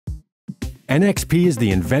NXP is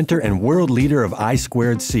the inventor and world leader of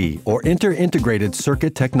I2C, or Inter-Integrated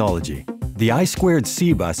Circuit Technology. The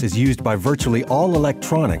I2C Bus is used by virtually all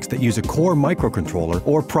electronics that use a core microcontroller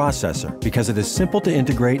or processor because it is simple to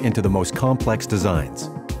integrate into the most complex designs.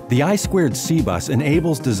 The I2C Bus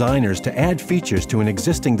enables designers to add features to an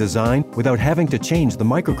existing design without having to change the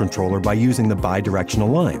microcontroller by using the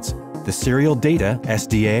bidirectional lines, the serial data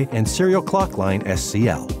 (SDA) and serial clock line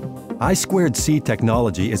 (SCL). I2C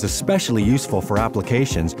technology is especially useful for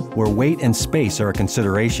applications where weight and space are a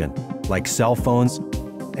consideration, like cell phones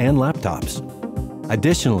and laptops.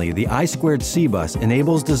 Additionally, the I2C Bus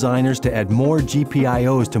enables designers to add more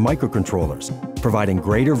GPIOs to microcontrollers, providing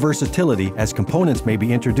greater versatility as components may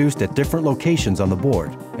be introduced at different locations on the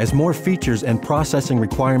board. As more features and processing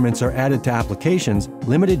requirements are added to applications,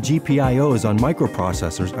 limited GPIOs on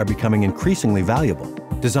microprocessors are becoming increasingly valuable.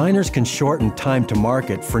 Designers can shorten time to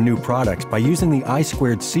market for new products by using the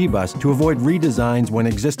I2C Bus to avoid redesigns when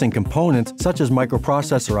existing components, such as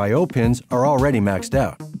microprocessor I/O pins, are already maxed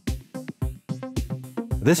out.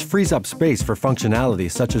 This frees up space for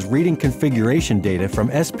functionality such as reading configuration data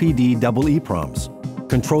from SPD EEPROMs,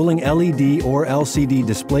 controlling LED or LCD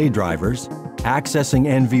display drivers, accessing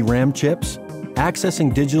NVRAM chips,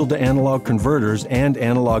 accessing digital to analog converters and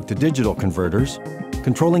analog to digital converters,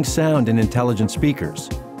 controlling sound in intelligent speakers,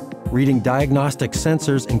 reading diagnostic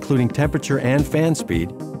sensors including temperature and fan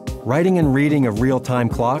speed, writing and reading of real-time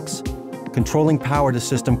clocks, controlling power to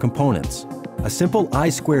system components. A simple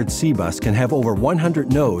I2C Bus can have over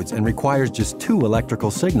 100 nodes and requires just 2 electrical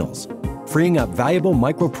signals, freeing up valuable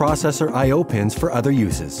microprocessor I/O pins for other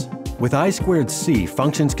uses. With I2C,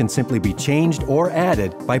 functions can simply be changed or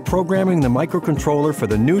added by programming the microcontroller for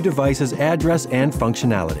the new device's address and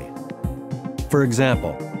functionality. For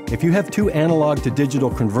example, if you have 2 analog to digital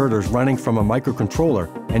converters running from a microcontroller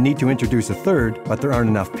and need to introduce a third, but there aren't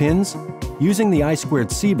enough pins, using the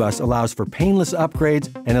I2C Bus allows for painless upgrades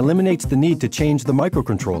and eliminates the need to change the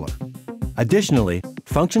microcontroller. Additionally,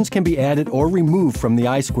 functions can be added or removed from the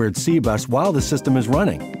I2C Bus while the system is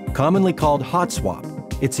running, commonly called hot swap.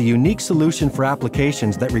 It's a unique solution for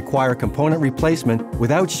applications that require component replacement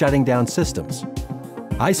without shutting down systems.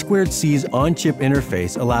 I2C's on-chip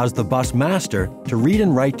interface allows the bus master to read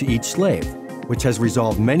and write to each slave, which has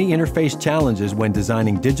resolved many interface challenges when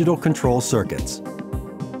designing digital control circuits.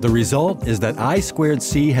 The result is that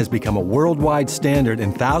I2C has become a worldwide standard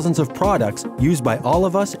in thousands of products used by all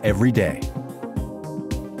of us every day.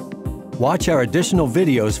 Watch our additional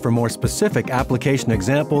videos for more specific application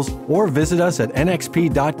examples or visit us at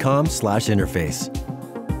nxp.com/interface.